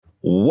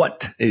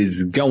What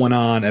is going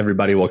on,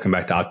 everybody? Welcome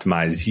back to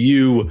Optimize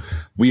You.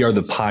 We are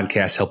the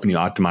podcast helping you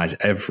optimize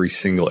every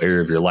single area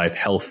of your life: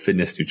 health,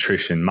 fitness,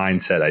 nutrition,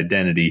 mindset,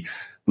 identity,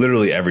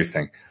 literally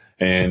everything.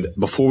 And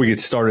before we get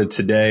started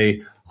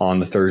today on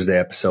the Thursday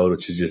episode,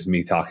 which is just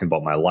me talking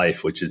about my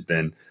life, which has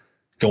been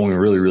going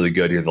really, really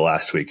good here the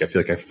last week. I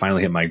feel like I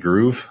finally hit my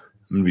groove.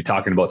 I'm going to be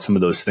talking about some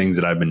of those things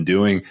that I've been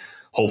doing.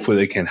 Hopefully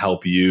they can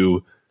help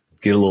you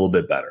get a little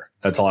bit better.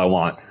 That's all I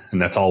want. And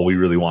that's all we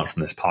really want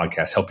from this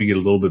podcast. Help you get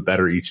a little bit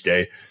better each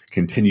day.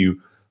 Continue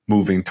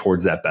moving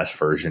towards that best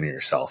version of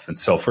yourself. And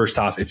so first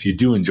off, if you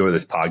do enjoy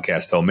this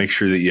podcast, though, make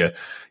sure that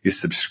you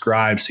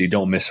subscribe so you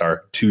don't miss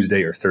our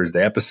Tuesday or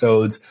Thursday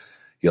episodes.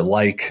 You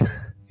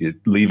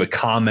leave a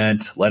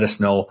comment. Let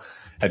us know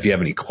if you have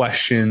any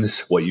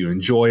questions, what you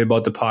enjoy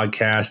about the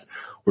podcast.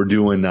 We're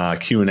doing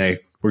Q&A.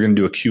 We're going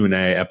to do a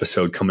Q&A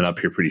episode coming up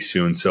here pretty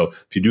soon. So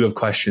if you do have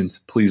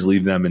questions, please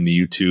leave them in the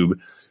YouTube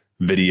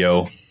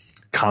video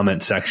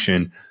comment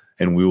section,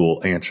 and we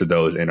will answer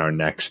those in our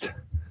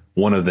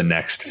one of the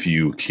next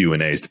few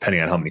Q&As,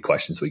 depending on how many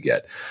questions we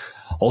get.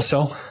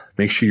 Also,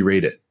 make sure you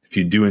rate it. If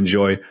you do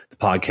enjoy the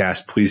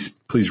podcast,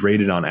 please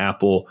rate it on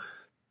Apple,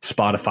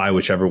 Spotify,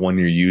 whichever one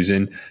you're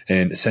using,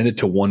 and send it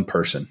to one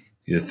person.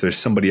 If there's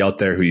somebody out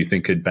there who you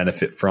think could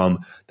benefit from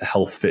the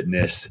health,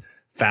 fitness,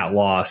 fat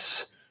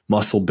loss,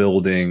 muscle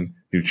building,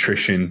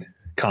 nutrition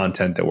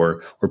content that we're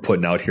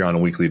putting out here on a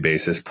weekly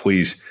basis,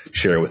 please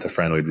share it with a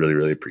friend. We'd really,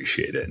 really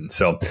appreciate it. And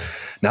so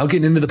now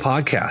getting into the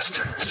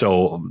podcast.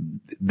 So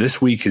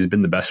this week has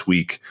been the best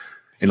week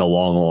in a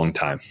long, long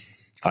time.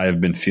 I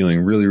have been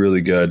feeling really, really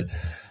good.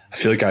 I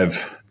feel like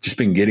I've just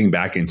been getting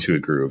back into a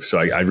groove. So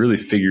I really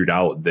figured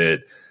out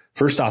that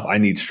first off, I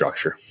need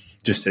structure.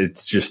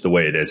 It's just the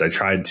way it is. I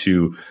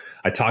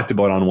talked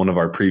about on one of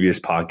our previous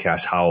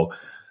podcasts how,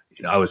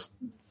 I was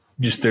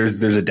just,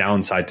 there's a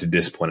downside to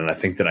discipline. And I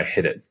think that I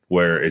hit it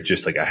where it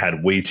just I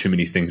had way too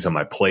many things on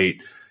my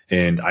plate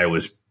and I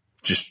was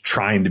just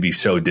trying to be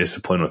so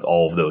disciplined with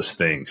all of those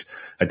things.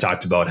 I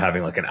talked about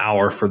having an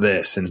hour for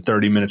this and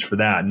 30 minutes for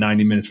that,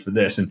 90 minutes for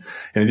this. And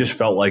it just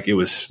felt like it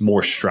was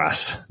more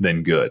stress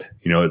than good.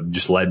 It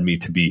just led me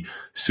to be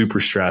super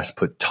stressed,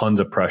 put tons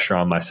of pressure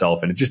on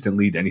myself, and it just didn't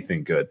lead to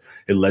anything good.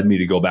 It led me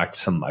to go back to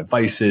some of my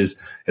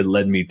vices. It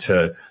led me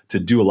to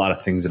do a lot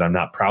of things that I'm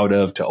not proud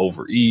of, to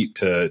overeat,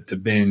 to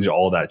binge,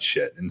 all that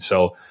shit. And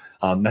so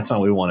that's not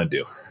what we want to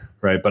do,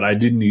 right? But I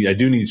do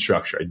need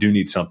structure. I do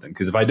need something,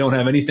 because if I don't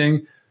have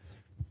anything,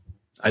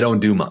 I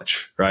don't do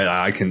much, right?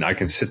 I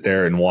can sit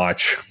there and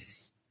watch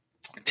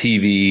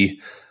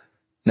TV,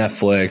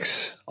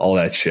 Netflix, all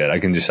that shit. I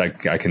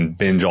can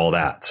binge all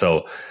that.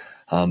 So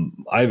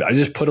I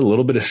just put a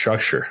little bit of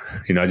structure.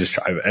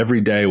 Every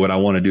day what I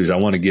want to do is I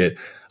want to get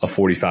a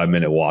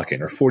 45-minute walk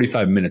in, or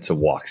 45 minutes of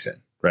walks in,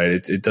 right?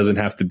 It doesn't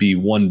have to be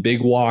one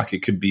big walk.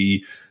 It could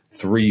be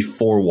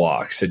 3-4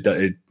 walks.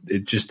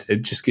 It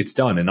just gets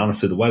done. And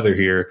honestly, the weather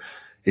here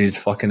is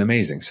fucking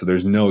amazing. So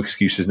there's no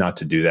excuses not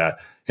to do that.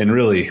 And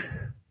really,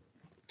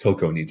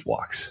 Coco needs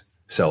walks.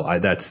 So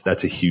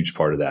that's a huge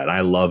part of that.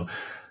 I love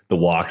the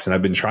walks, and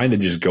I've been trying to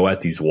just go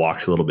at these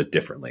walks a little bit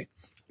differently,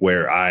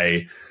 where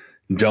I'm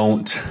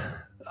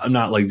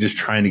not just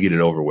trying to get it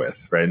over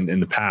with, right? In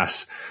the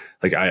past,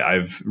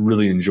 I've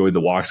really enjoyed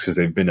the walks because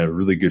they've been a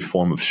really good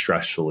form of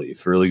stress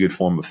relief, a really good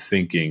form of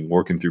thinking,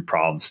 working through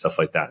problems, stuff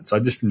like that. And so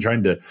I've just been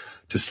trying to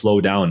slow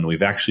down.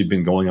 We've actually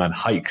been going on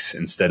hikes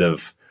instead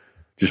of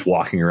just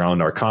walking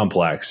around our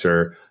complex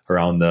or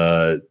around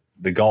the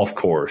golf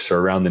course or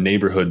around the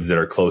neighborhoods that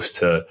are close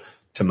to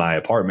my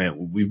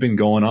apartment. We've been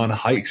going on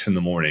hikes in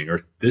the morning, or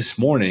this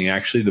morning,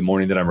 actually the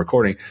morning that I'm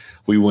recording,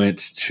 we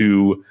went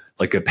to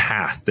a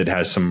path that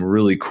has some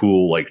really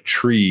cool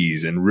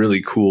trees and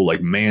really cool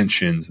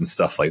mansions and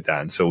stuff like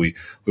that. And so we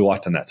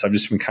walked on that. So I've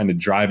just been kind of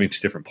driving to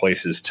different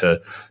places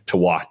to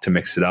walk, to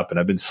mix it up. And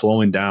I've been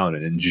slowing down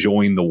and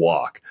enjoying the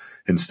walk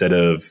instead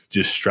of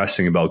just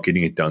stressing about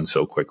getting it done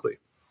so quickly.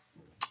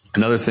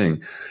 Another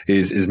thing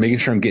is making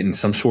sure I'm getting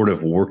some sort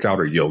of workout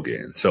or yoga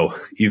in. So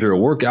either a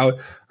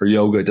workout or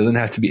yoga. It doesn't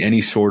have to be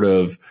any sort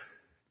of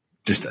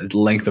just a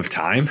length of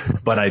time,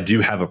 but I do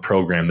have a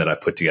program that I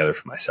put together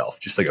for myself.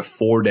 Just a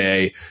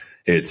 4-day,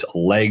 it's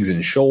legs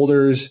and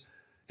shoulders,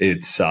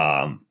 it's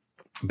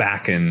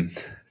back and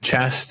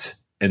chest,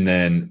 and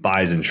then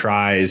bis and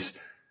tris,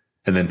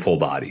 and then full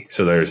body.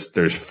 So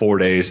there's 4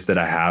 days that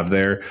I have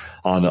there.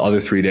 On the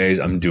other 3 days,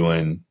 I'm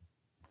doing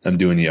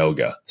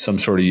yoga, some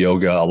sort of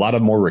yoga, a lot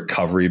of more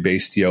recovery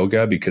based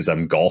yoga, because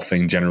I'm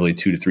golfing generally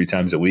 2 to 3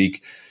 times a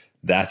week.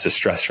 That's a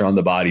stressor on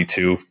the body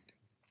too.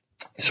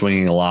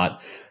 Swinging a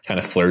lot kind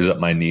of flares up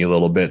my knee a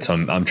little bit. So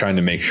I'm trying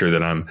to make sure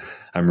that I'm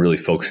really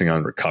focusing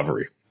on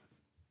recovery.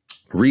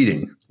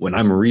 Reading. When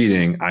I'm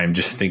reading, I'm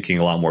just thinking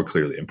a lot more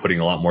clearly and putting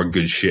a lot more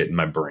good shit in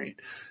my brain.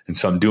 And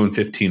so I'm doing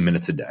 15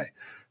 minutes a day.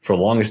 For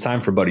the longest time,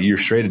 for about a year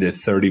straight, I did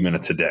 30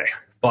 minutes a day.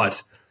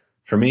 But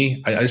for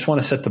me, I just want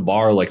to set the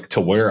bar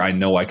to where I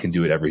know I can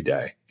do it every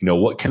day.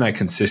 What can I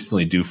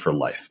consistently do for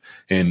life?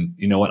 And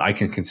you know what? I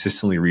can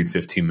consistently read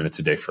 15 minutes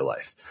a day for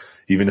life.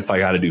 even if I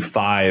got to do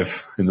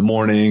 5 in the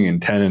morning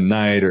and 10 at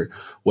night or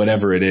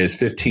whatever it is,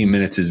 15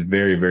 minutes is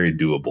very, very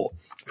doable.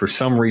 For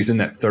some reason,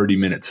 that 30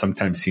 minutes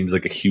sometimes seems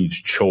like a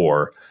huge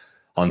chore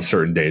on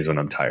certain days when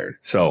I'm tired.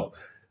 So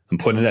I'm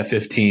putting it at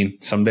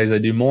 15. Some days I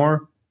do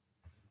more,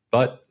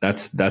 but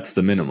that's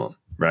the minimum,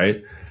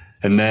 right?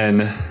 And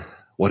then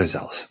what is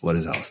else?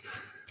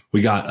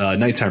 We got a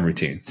nighttime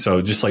routine.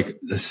 So just like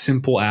a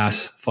simple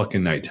ass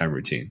fucking nighttime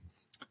routine.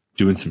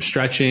 Doing some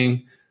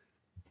stretching,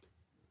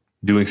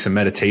 doing some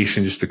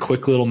meditation, just a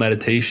quick little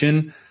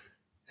meditation,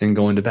 and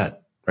going to bed,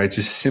 right?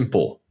 Just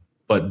simple,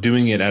 but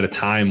doing it at a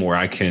time where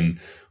I can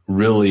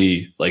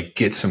really like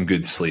get some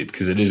good sleep,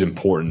 because it is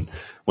important.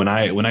 When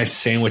I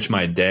sandwich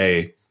my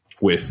day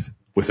with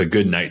a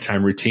good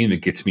nighttime routine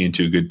that gets me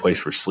into a good place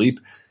for sleep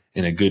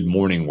and a good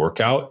morning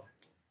workout,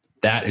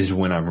 that is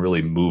when I'm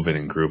really moving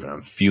and grooving.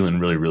 I'm feeling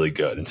really, really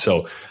good. And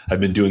so I've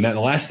been doing that. And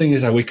the last thing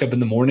is I wake up in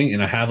the morning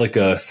and I have like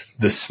the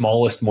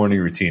smallest morning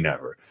routine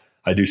ever.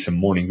 I do some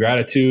morning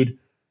gratitude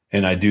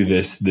and I do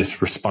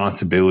this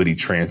responsibility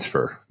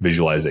transfer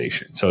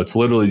visualization. So it's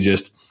literally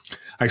just,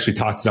 I actually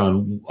talked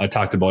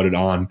about it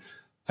on,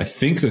 I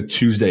think, the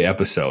Tuesday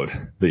episode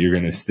that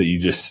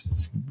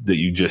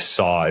you just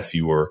saw if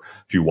you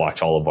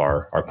watch all of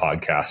our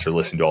podcasts or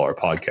listen to all our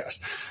podcasts.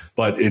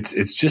 But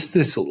it's just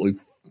this,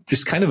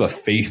 just kind of a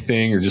faith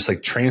thing, or just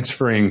like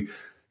transferring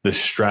the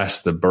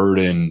stress, the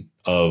burden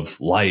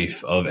of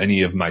life, of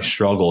any of my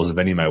struggles, of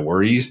any of my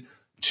worries,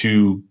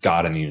 to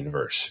God in the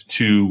universe,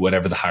 to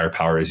whatever the higher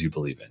power is you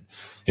believe in.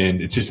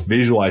 And it's just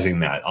visualizing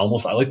that.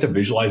 Almost, I like to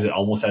visualize it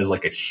almost as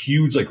like a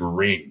huge like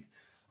ring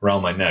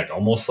around my neck,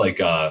 almost like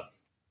so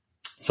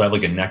I have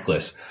like a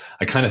necklace.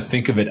 I kind of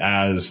think of it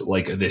as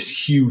like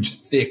this huge,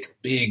 thick,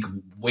 big,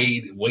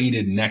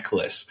 weighted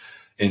necklace.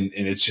 And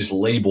it's just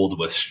labeled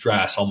with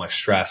stress, all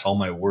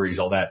my worries,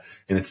 all that.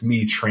 And it's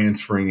me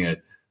transferring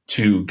it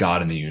to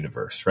God in the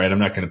universe, right? I'm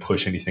not going to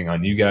push anything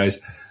on you guys.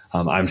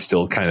 I'm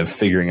still kind of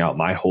figuring out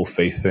my whole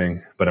faith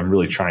thing, but I'm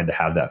really trying to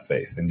have that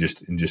faith and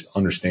just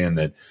understand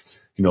that,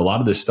 a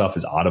lot of this stuff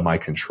is out of my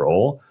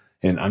control,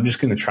 and I'm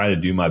just going to try to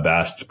do my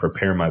best,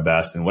 prepare my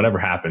best, and whatever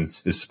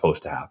happens is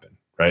supposed to happen,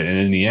 right? And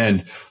in the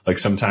end, like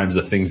sometimes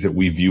the things that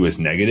we view as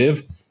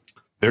negative,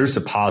 there's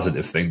a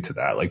positive thing to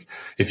that. Like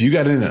if you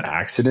got in an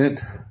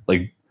accident,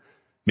 like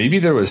maybe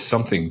there was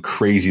something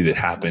crazy that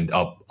happened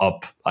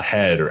up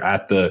ahead, or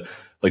at the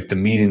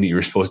meeting that you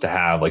were supposed to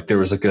have. Like there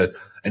was like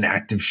an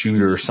active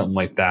shooter or something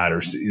like that,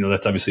 or,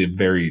 that's obviously a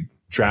very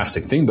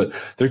drastic thing, but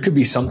there could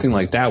be something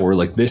like that where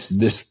like this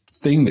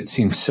thing that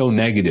seems so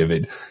negative,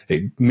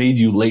 it made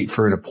you late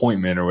for an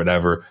appointment or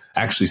whatever,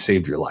 actually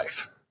saved your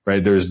life,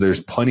 right? There's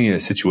plenty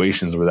of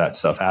situations where that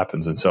stuff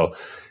happens. And so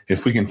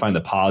if we can find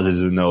the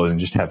positives in those and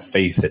just have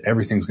faith that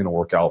everything's going to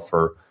work out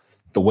for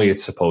the way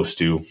it's supposed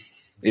to,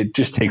 it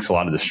just takes a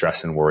lot of the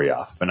stress and worry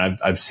off. And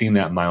I've seen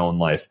that in my own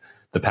life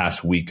the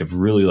past week, of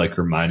really like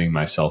reminding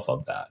myself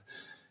of that.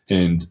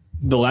 And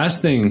the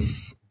last thing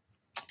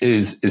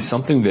is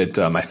something that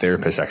my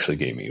therapist actually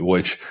gave me,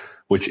 which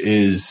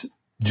is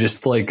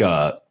just like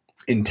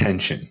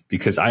intention,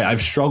 because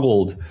I've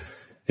struggled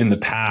in the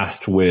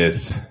past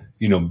with,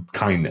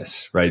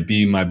 kindness, right?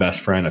 Being my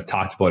best friend. I've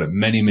talked about it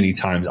many, many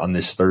times on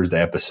this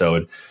Thursday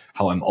episode,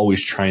 how I'm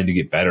always trying to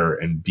get better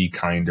and be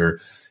kinder.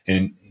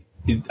 And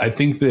I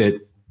think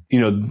that,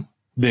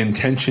 the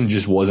intention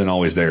just wasn't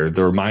always there.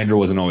 The reminder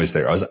wasn't always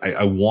there.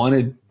 I want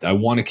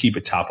to keep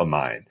it top of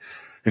mind.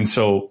 And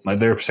so my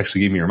therapist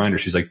actually gave me a reminder.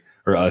 She's like,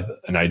 or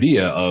an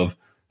idea of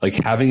like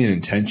having an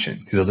intention.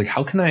 Because I was like,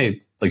 how can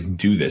I like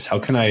do this? How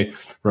can I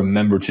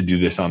remember to do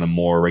this on a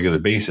more regular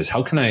basis?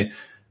 How can I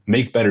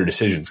make better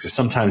decisions? Because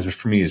sometimes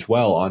for me as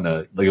well, on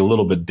a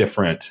little bit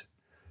different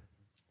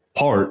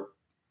part,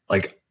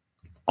 like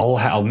I'll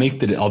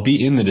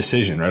be in the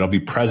decision, right? I'll be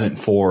present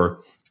for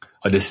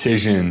a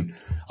decision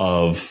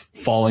of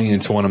falling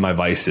into one of my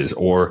vices,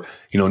 or,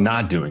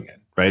 not doing it,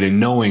 right? And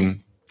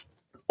knowing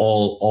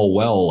all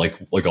well,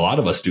 like a lot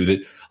of us do,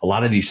 that a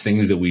lot of these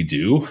things that we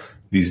do,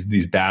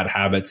 these bad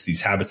habits,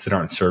 these habits that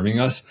aren't serving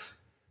us,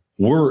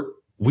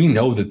 we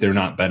know that they're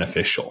not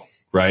beneficial,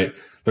 right?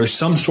 There's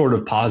some sort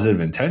of positive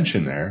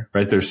intention there,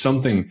 right? There's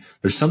something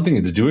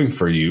it's doing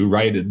for you,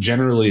 right?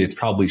 Generally, it's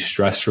probably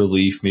stress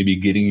relief, maybe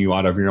getting you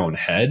out of your own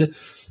head,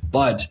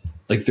 but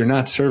like they're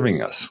not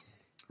serving us,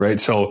 right?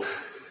 So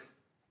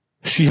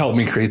she helped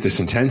me create this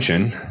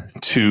intention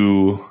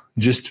to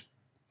just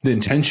the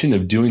intention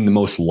of doing the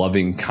most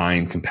loving,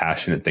 kind,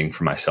 compassionate thing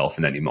for myself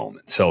in any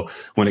moment. So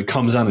when it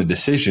comes on a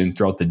decision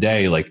throughout the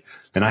day,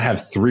 and I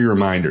have 3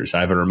 reminders.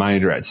 I have a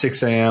reminder at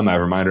 6 a.m., I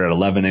have a reminder at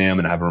 11 a.m.,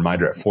 and I have a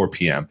reminder at 4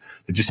 p.m.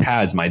 that just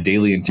has my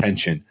daily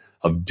intention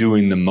of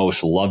doing the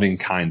most loving,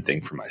 kind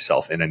thing for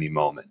myself in any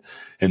moment.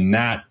 And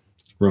that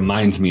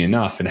reminds me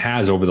enough, and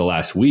has over the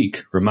last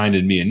week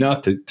reminded me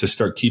enough to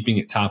start keeping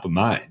it top of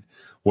mind,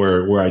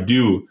 where I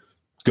do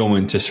go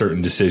into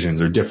certain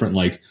decisions, or different,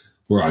 like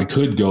where I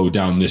could go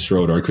down this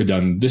road, or I could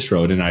down this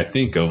road. And I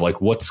think of like,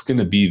 what's going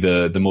to be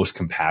the most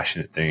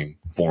compassionate thing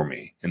for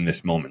me in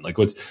this moment? Like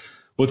what's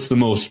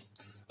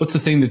the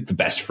thing that the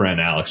best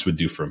friend Alex would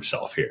do for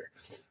himself here?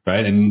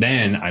 right? And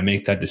then I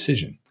make that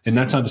decision. And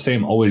that's not to say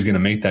I'm always going to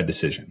make that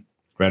decision,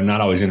 right? I'm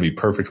not always going to be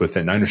perfect with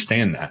it. And I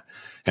understand that.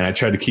 And I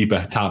try to keep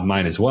at top of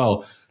mind as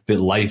well that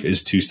life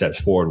is 2 steps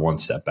forward, 1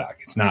 step back.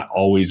 It's not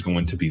always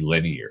going to be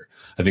linear.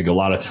 I think a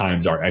lot of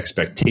times our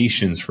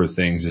expectations for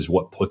things is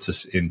what puts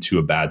us into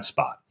a bad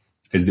spot,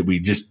 is that we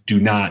just do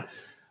not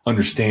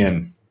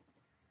understand.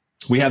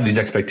 We have these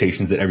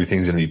expectations that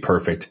everything's going to be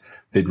perfect,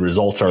 that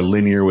results are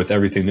linear with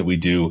everything that we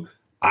do.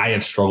 I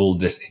have struggled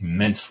with this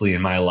immensely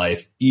in my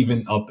life,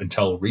 even up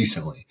until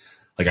recently.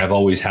 Like I've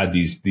always had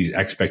these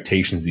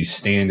expectations, these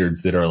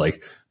standards that are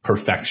like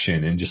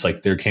perfection and just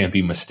like there can't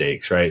be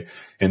mistakes, right?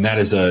 And that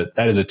is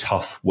a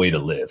tough way to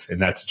live.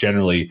 And that's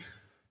generally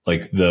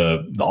like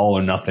the all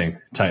or nothing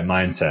type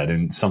mindset,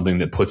 and something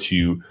that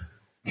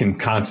can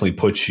constantly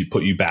put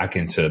you back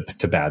into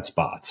bad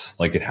spots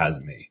like it has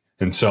me.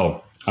 And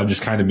so I've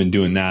just kind of been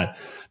doing that.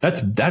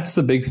 That's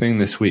the big thing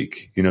this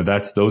week.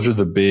 Those are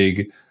the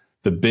big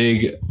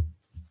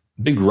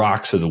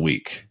rocks of the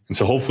week. And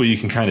so hopefully you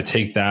can kind of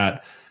take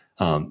that,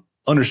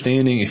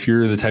 understanding if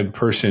you're the type of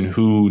person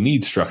who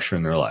needs structure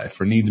in their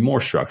life or needs more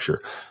structure,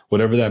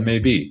 whatever that may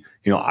be.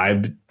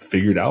 I've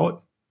figured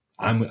out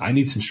I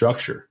need some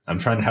structure. I'm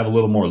trying to have a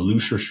little more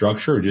looser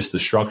structure, or just the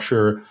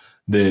structure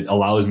that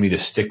allows me to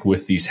stick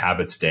with these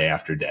habits day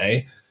after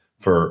day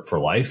for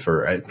life,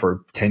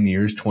 for 10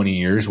 years, 20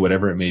 years,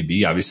 whatever it may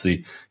be.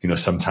 Obviously,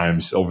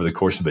 sometimes over the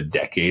course of a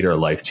decade, our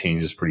life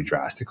changes pretty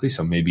drastically.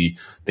 So maybe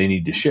they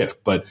need to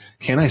shift, but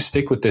can I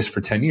stick with this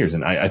for 10 years?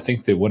 And I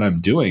think that what I'm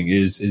doing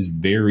is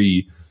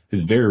very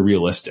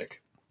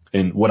realistic.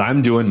 And what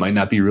I'm doing might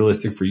not be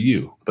realistic for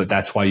you, but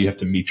that's why you have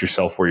to meet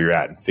yourself where you're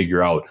at and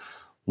figure out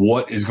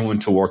what is going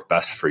to work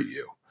best for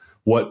you.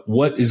 What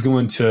is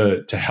going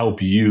to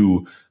help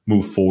you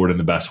move forward in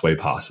the best way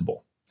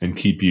possible and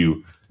keep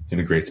you in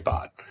a great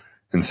spot.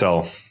 And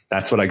so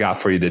that's what I got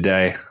for you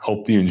today.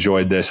 Hope you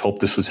enjoyed this. Hope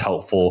this was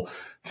helpful.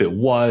 If it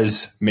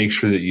was, make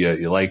sure that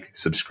you like,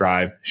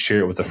 subscribe, share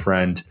it with a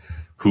friend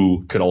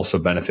who could also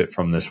benefit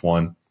from this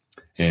one.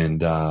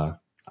 And I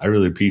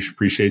really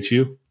appreciate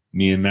you.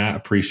 Me and Matt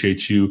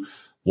appreciate you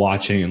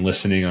watching and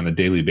listening on a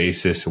daily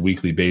basis, a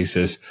weekly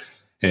basis.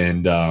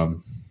 And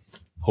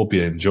hope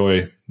you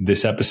enjoy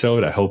this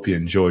episode. I hope you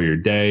enjoy your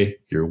day,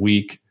 your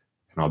week,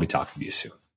 and I'll be talking to you soon.